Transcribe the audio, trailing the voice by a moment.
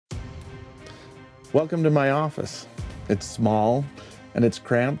Welcome to my office. It's small and it's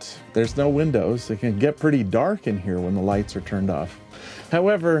cramped. There's no windows. It can get pretty dark in here when the lights are turned off.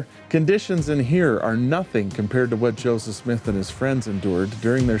 However, conditions in here are nothing compared to what Joseph Smith and his friends endured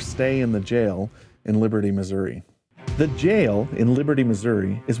during their stay in the jail in Liberty, Missouri. The jail in Liberty,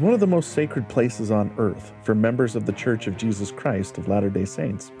 Missouri is one of the most sacred places on earth for members of the Church of Jesus Christ of Latter-day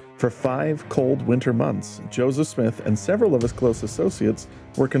Saints. For 5 cold winter months, Joseph Smith and several of his close associates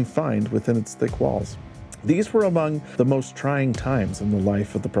were confined within its thick walls. These were among the most trying times in the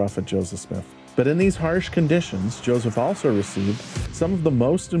life of the prophet Joseph Smith. But in these harsh conditions, Joseph also received some of the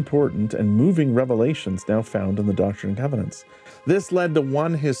most important and moving revelations now found in the Doctrine and Covenants. This led to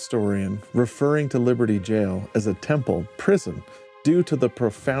one historian referring to Liberty Jail as a temple prison due to the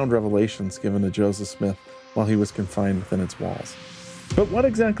profound revelations given to Joseph Smith while he was confined within its walls. But what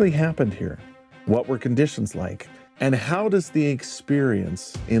exactly happened here? What were conditions like? And how does the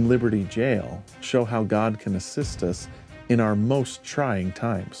experience in Liberty Jail show how God can assist us in our most trying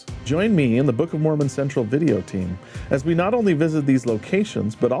times? Join me in the Book of Mormon Central video team as we not only visit these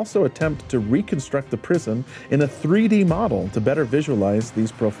locations, but also attempt to reconstruct the prison in a 3D model to better visualize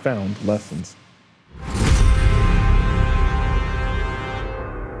these profound lessons.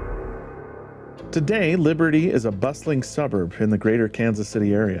 Today, Liberty is a bustling suburb in the greater Kansas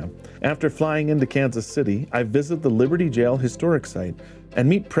City area. After flying into Kansas City, I visit the Liberty Jail Historic Site and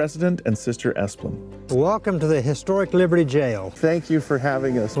meet President and Sister Esplin. Welcome to the historic Liberty Jail. Thank you for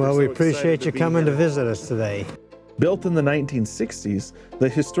having us. Well, we appreciate you coming to visit us today. Built in the 1960s, the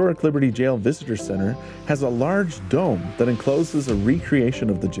historic Liberty Jail Visitor Center has a large dome that encloses a recreation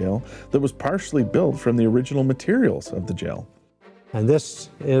of the jail that was partially built from the original materials of the jail. And this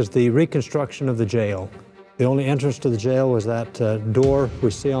is the reconstruction of the jail. The only entrance to the jail was that door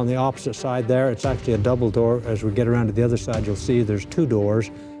we see on the opposite side there. It's actually a double door. As we get around to the other side, you'll see there's 2 doors.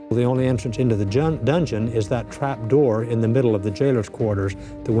 The only entrance into the dungeon is that trap door in the middle of the jailer's quarters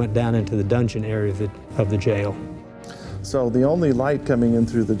that went down into the dungeon area of the jail. So the only light coming in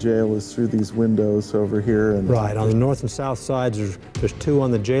through the jail is through these windows over here. And right, on the north and south sides, there's 2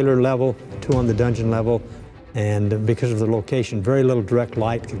 on the jailer level, 2 on the dungeon level. And because of the location, very little direct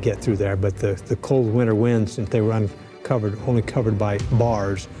light could get through there, but the cold winter winds, since they were only covered by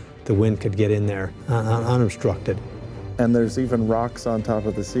bars, the wind could get in there unobstructed. And there's even rocks on top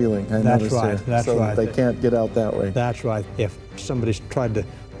of the ceiling. That's right, that's so right. They can't get out that way. That's right. If somebody tried to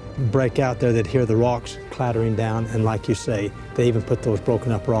break out there, they'd hear the rocks clattering down, and like you say, they even put those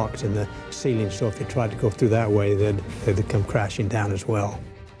broken up rocks in the ceiling, so if they tried to go through that way, they'd come crashing down as well.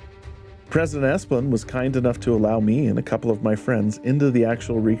 President Esplin was kind enough to allow me and a couple of my friends into the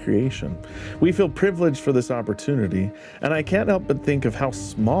actual recreation. We feel privileged for this opportunity, and I can't help but think of how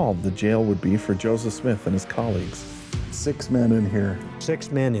small the jail would be for Joseph Smith and his colleagues. 6 men in here.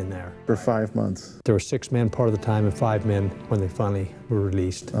 6 men in there. For 5 months. There were 6 men part of the time and 5 men when they finally were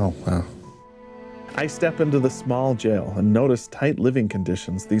released. Oh, wow. I step into the small jail and notice tight living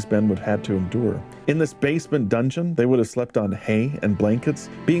conditions these men would have had to endure. In this basement dungeon, they would have slept on hay and blankets,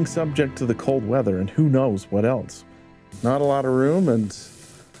 being subject to the cold weather and who knows what else. Not a lot of room and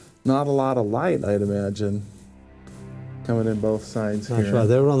not a lot of light, I'd imagine, coming in both sides here. That's right.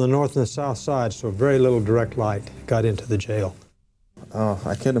 They were on the north and the south side, so very little direct light got into the jail. Oh,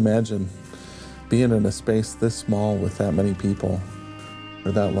 I can't imagine being in a space this small with that many people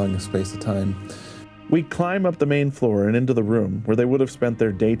for that long a space of time. We climb up the main floor and into the room where they would have spent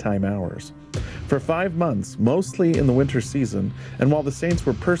their daytime hours. For 5 months, mostly in the winter season, and while the saints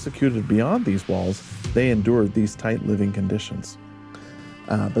were persecuted beyond these walls, they endured these tight living conditions.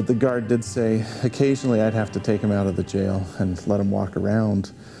 But the guard did say, occasionally I'd have to take them out of the jail and let them walk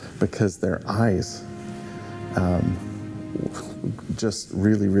around because their eyes just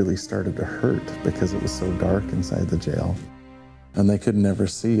really started to hurt because it was so dark inside the jail. And they could never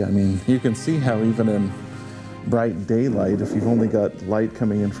see. I mean, you can see how even in bright daylight, if you've only got light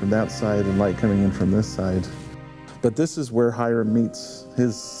coming in from that side and light coming in from this side. But this is where Hiram meets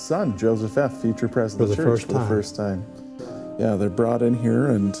his son, Joseph F., future president of the church, for the first time. Yeah, they're brought in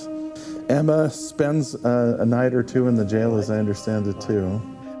here, and Emma spends a night or 2 in the jail, as I understand it, too.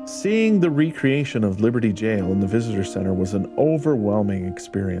 Seeing the recreation of Liberty Jail in the Visitor Center was an overwhelming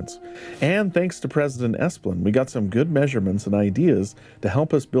experience. And thanks to President Esplin, we got some good measurements and ideas to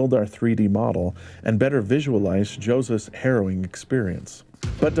help us build our 3D model and better visualize Joseph's harrowing experience.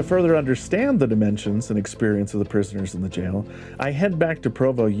 But to further understand the dimensions and experience of the prisoners in the jail, I head back to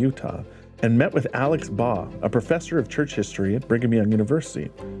Provo, Utah, and met with Alex Baugh, a professor of church history at Brigham Young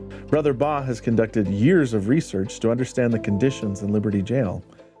University. Brother Baugh has conducted years of research to understand the conditions in Liberty Jail.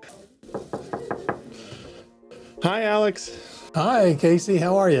 Hi, Alex. Hi, Casey.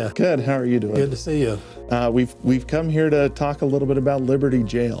 How are you? Good. How are you doing? Good to see you. We've come here to talk a little bit about Liberty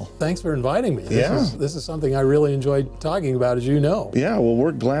Jail. Thanks for inviting me. Yeah. This is something I really enjoyed talking about, as you know. Yeah, well,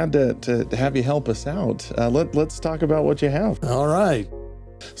 we're glad to have you help us out. Let's talk about what you have. All right.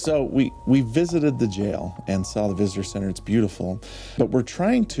 So we visited the jail and saw the visitor center. It's beautiful, but we're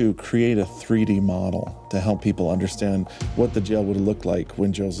trying to create a 3D model to help people understand what the jail would have looked like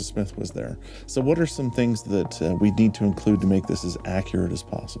when Joseph Smith was there. So what are some things that we need to include to make this as accurate as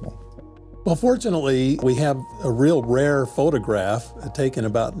possible? Well, fortunately, we have a real rare photograph taken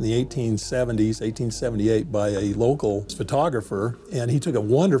about in the 1870s, 1878, by a local photographer, and he took a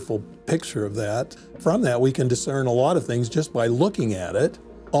wonderful picture of that. From that, we can discern a lot of things just by looking at it.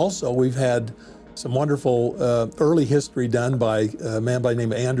 Also, we've had some wonderful early history done by a man by the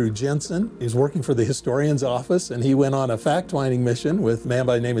name of Andrew Jensen. He's working for the historian's office, and he went on a fact-finding mission with a man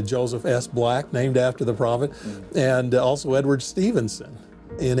by the name of Joseph S. Black, named after the prophet, and also Edward Stevenson.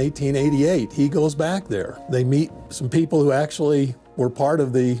 In 1888, he goes back there. They meet some people who actually were part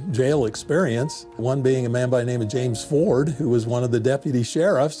of the jail experience, one being a man by the name of James Ford, who was one of the deputy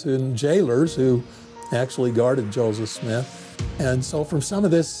sheriffs and jailers who actually guarded Joseph Smith. And so from some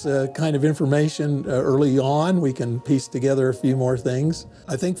of this kind of information early on, we can piece together a few more things.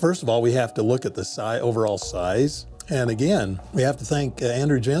 I think, first of all, we have to look at the overall size. And again, we have to thank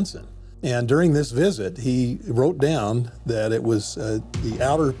Andrew Jensen. And during this visit, he wrote down that it was the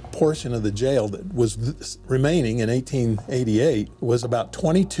outer portion of the jail that was remaining in 1888 was about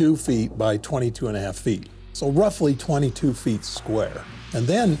 22 feet by 22.5 feet. So roughly 22 feet square. And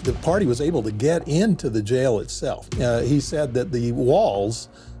then the party was able to get into the jail itself. He said that the walls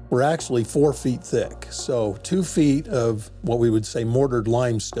were actually 4 feet thick. So 2 feet of what we would say mortared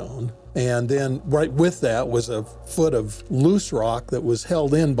limestone. And then right with that was a foot of loose rock that was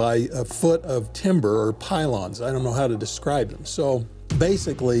held in by a foot of timber or pylons. I don't know how to describe them. So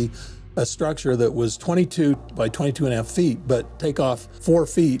basically a structure that was 22 by 22.5 feet, but take off 4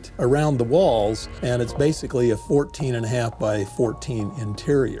 feet around the walls, and it's basically a 14.5 by 14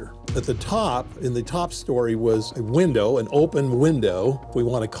 interior. At the top, in the top story, was a window, an open window, if we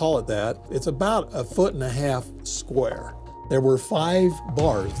want to call it that. It's about 1.5 feet square. There were 5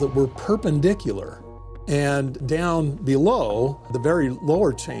 bars that were perpendicular, and down below, the very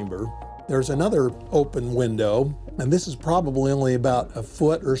lower chamber, there's another open window, and this is probably only about a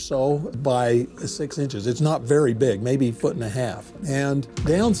foot or so by 6 inches. It's not very big, maybe 1.5 feet. And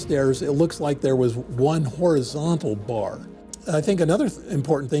downstairs, it looks like there was one horizontal bar. I think another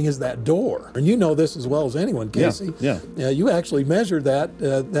important thing is that door. And you know this as well as anyone, Casey. Yeah. You actually measured that.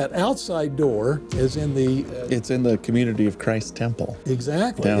 That outside door is in the... It's in the Community of Christ Temple.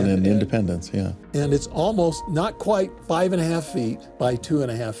 Exactly. Down in Independence, yeah. And it's almost not quite 5.5 feet by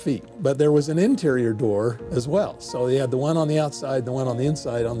 2.5 feet. But there was an interior door as well. So you had the one on the outside, the one on the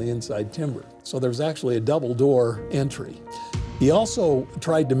inside timber. So there was actually a double door entry. He also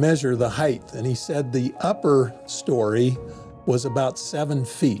tried to measure the height, and he said the upper story was about 7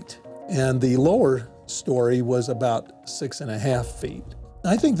 feet, and the lower story was about 6.5 feet.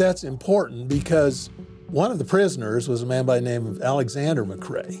 I think that's important because one of the prisoners was a man by the name of Alexander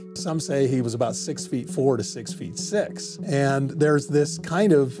McCrae. Some say he was about 6'4" to 6'6". And there's this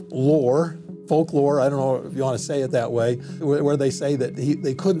kind of lore, folklore, I don't know if you want to say it that way, where they say that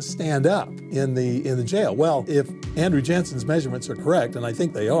they couldn't stand up in the jail. Well, if Andrew Jensen's measurements are correct, and I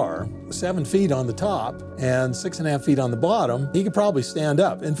think they are, 7 feet on the top and 6.5 feet on the bottom, he could probably stand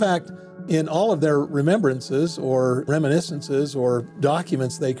up. In fact, in all of their remembrances or reminiscences or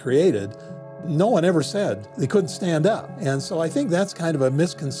documents they created, no one ever said they couldn't stand up. And so I think that's kind of a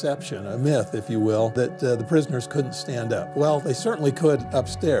misconception, a myth, if you will, that the prisoners couldn't stand up. Well, they certainly could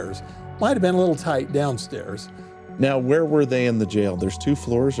upstairs. Might have been a little tight downstairs. Now, where were they in the jail? There's 2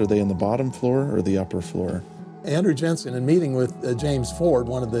 floors. Are they in the bottom floor or the upper floor? Andrew Jensen, in meeting with James Ford,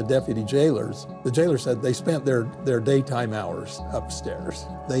 one of the deputy jailers, the jailer said they spent their daytime hours upstairs.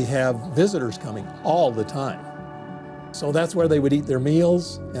 They have visitors coming all the time. So that's where they would eat their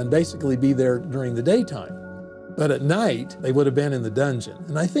meals and basically be there during the daytime. But at night, they would have been in the dungeon.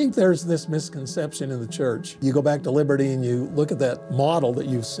 And I think there's this misconception in the church. You go back to Liberty and you look at that model that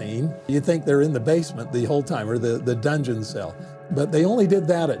you've seen, you think they're in the basement the whole time, or the dungeon cell. But they only did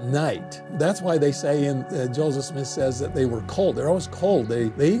that at night. That's why they say, Joseph Smith says that they were cold. They're always cold. They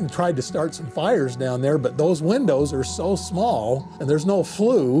even tried to start some fires down there, but those windows are so small and there's no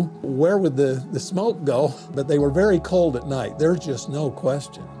flue. Where would the smoke go? But they were very cold at night. There's just no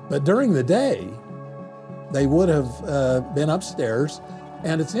question. But during the day, they would have been upstairs.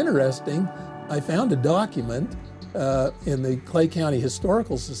 And it's interesting, I found a document in the Clay County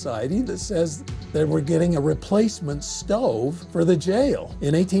Historical Society that says that we're getting a replacement stove for the jail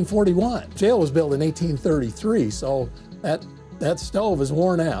in 1841. Jail was built in 1833, so that stove is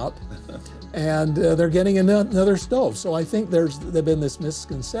worn out. And they're getting another stove. So I think there's been this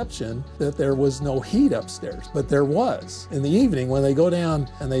misconception that there was no heat upstairs, but there was. In the evening, when they go down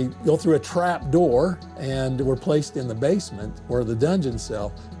and they go through a trap door and were placed in the basement or the dungeon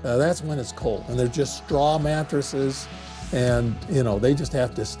cell, that's when it's cold. And they're just straw mattresses, and they just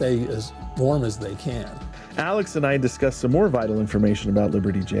have to stay as warm as they can. Alex and I discussed some more vital information about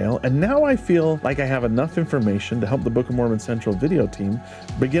Liberty Jail, and now I feel like I have enough information to help the Book of Mormon Central video team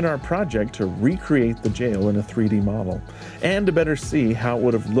begin our project to recreate the jail in a 3D model, and to better see how it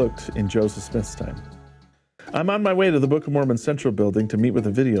would have looked in Joseph Smith's time. I'm on my way to the Book of Mormon Central building to meet with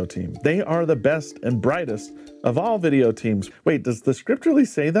the video team. They are the best and brightest of all video teams. Wait, does the script really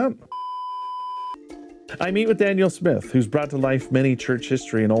say that? I meet with Daniel Smith, who's brought to life many church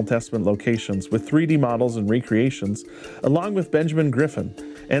history and Old Testament locations with 3D models and recreations, along with Benjamin Griffin.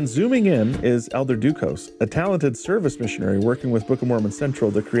 And zooming in is Elder Ducos, a talented service missionary working with Book of Mormon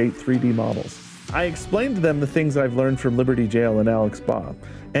Central to create 3D models. I explain to them the things I've learned from Liberty Jail and Alex Baugh,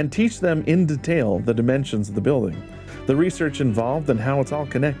 and teach them in detail the dimensions of the building, the research involved, and how it's all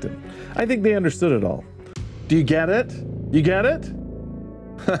connected. I think they understood it all. Do you get it? You get it?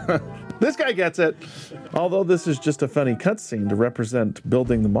 This guy gets it. Although this is just a funny cutscene to represent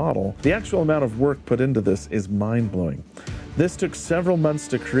building the model, the actual amount of work put into this is mind-blowing. This took several months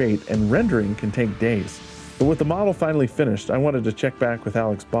to create, and rendering can take days. But with the model finally finished, I wanted to check back with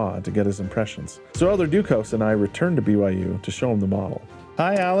Alex Baugh to get his impressions. So Elder Ducos and I returned to BYU to show him the model.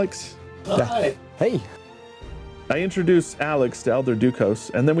 Hi, Alex. Hi. Hey. I introduce Alex to Elder Ducos,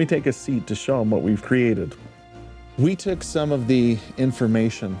 and then we take a seat to show him what we've created. We took some of the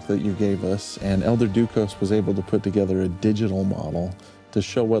information that you gave us, and Elder Ducos was able to put together a digital model to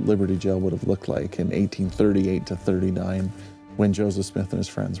show what Liberty Jail would have looked like in 1838 to 39 when Joseph Smith and his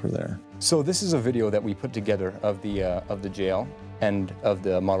friends were there. So this is a video that we put together of the jail and of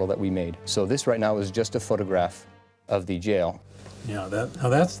the model that we made. So this right now is just a photograph of the jail. Yeah,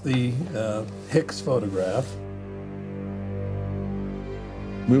 that's the Hicks photograph.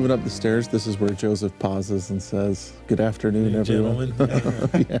 Moving up the stairs, this is where Joseph pauses and says, "Good afternoon, everyone."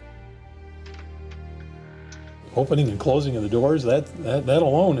 Gentlemen. Yeah. Opening and closing of the doors, that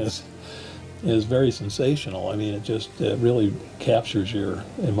alone is very sensational. I mean, it really captures your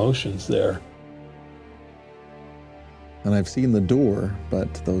emotions there. And I've seen the door,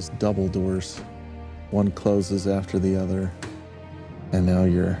 but those double doors, one closes after the other, and now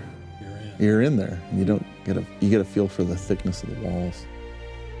you're in there. And you get a feel for the thickness of the walls.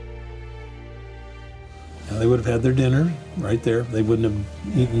 Now, they would have had their dinner right there. They wouldn't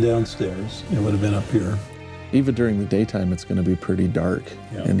have eaten downstairs. It would have been up here. Even during the daytime, it's going to be pretty dark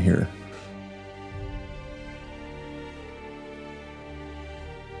in here.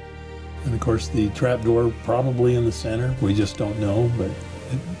 And of course, the trap door probably in the center. We just don't know, but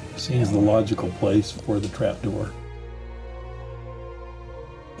it seems the logical place for the trap door.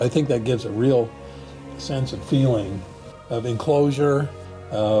 I think that gives a real sense of feeling of enclosure,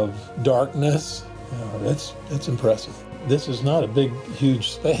 of darkness. It's impressive. This is not a big, huge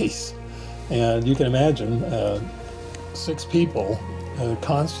space. And you can imagine 6 people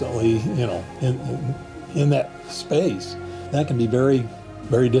constantly, in that space. That can be very,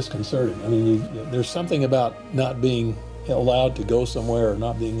 very disconcerting. I mean, there's something about not being allowed to go somewhere or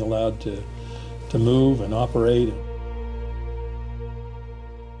not being allowed to move and operate.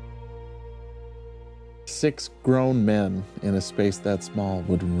 6 grown men in a space that small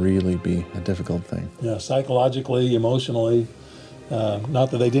would really be a difficult thing. Yeah, psychologically, emotionally, not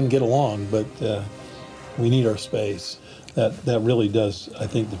that they didn't get along, but we need our space. That really does, I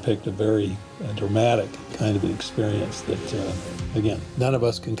think, depict a very dramatic kind of an experience that, again, none of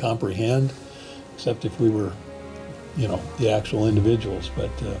us can comprehend, except if we were, the actual individuals.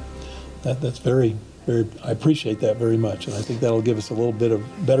 But that's very, very, I appreciate that very much, and I think that'll give us a little bit of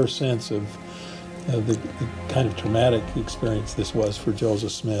better sense of the kind of traumatic experience this was for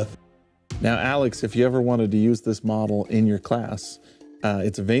Joseph Smith. Now, Alex, if you ever wanted to use this model in your class,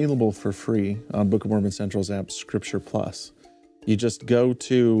 it's available for free on Book of Mormon Central's app, Scripture Plus. You just go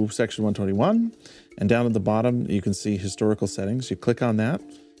to section 121, and down at the bottom, you can see historical settings. You click on that,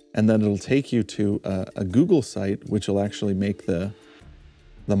 and then it'll take you to a Google site, which will actually make the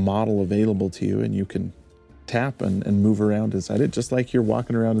model available to you, and you can tap and move around inside it, just like you're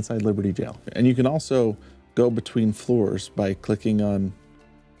walking around inside Liberty Jail. And you can also go between floors by clicking on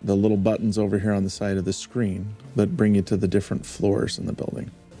the little buttons over here on the side of the screen that bring you to the different floors in the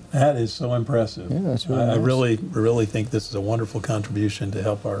building. That is so impressive. Yeah, that's really I nice. really think this is a wonderful contribution to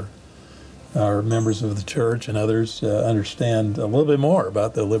help our members of the church and others understand a little bit more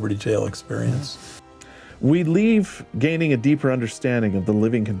about the Liberty Jail experience. We leave gaining a deeper understanding of the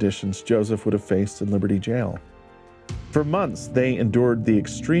living conditions Joseph would have faced in Liberty Jail. For months, they endured the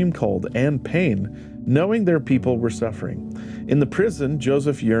extreme cold and pain, knowing their people were suffering. In the prison,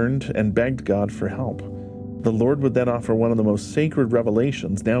 Joseph yearned and begged God for help. The Lord would then offer one of the most sacred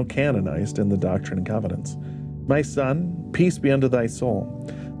revelations now canonized in the Doctrine and Covenants. My son, peace be unto thy soul.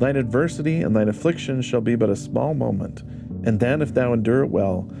 Thine adversity and thine affliction shall be but a small moment, and then if thou endure it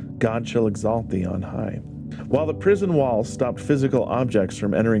well, God shall exalt thee on high. While the prison walls stopped physical objects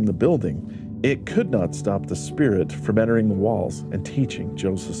from entering the building, it could not stop the Spirit from entering the walls and teaching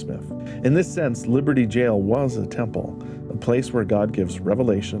Joseph Smith. In this sense, Liberty Jail was a temple, a place where God gives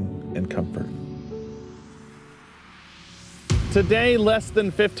revelation and comfort. Today, less than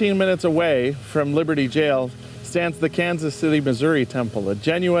 15 minutes away from Liberty Jail, stands the Kansas City, Missouri Temple, a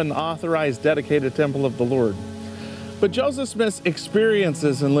genuine, authorized, dedicated temple of the Lord. But Joseph Smith's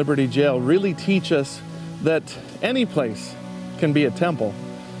experiences in Liberty Jail really teach us that any place can be a temple.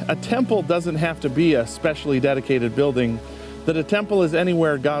 A temple doesn't have to be a specially dedicated building, that a temple is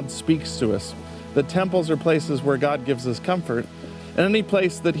anywhere God speaks to us. The temples are places where God gives us comfort, and any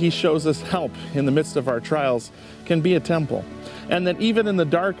place that He shows us help in the midst of our trials can be a temple. And that even in the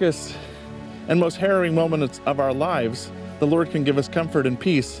darkest and most harrowing moments of our lives, the Lord can give us comfort and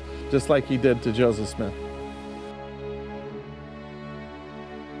peace, just like He did to Joseph Smith.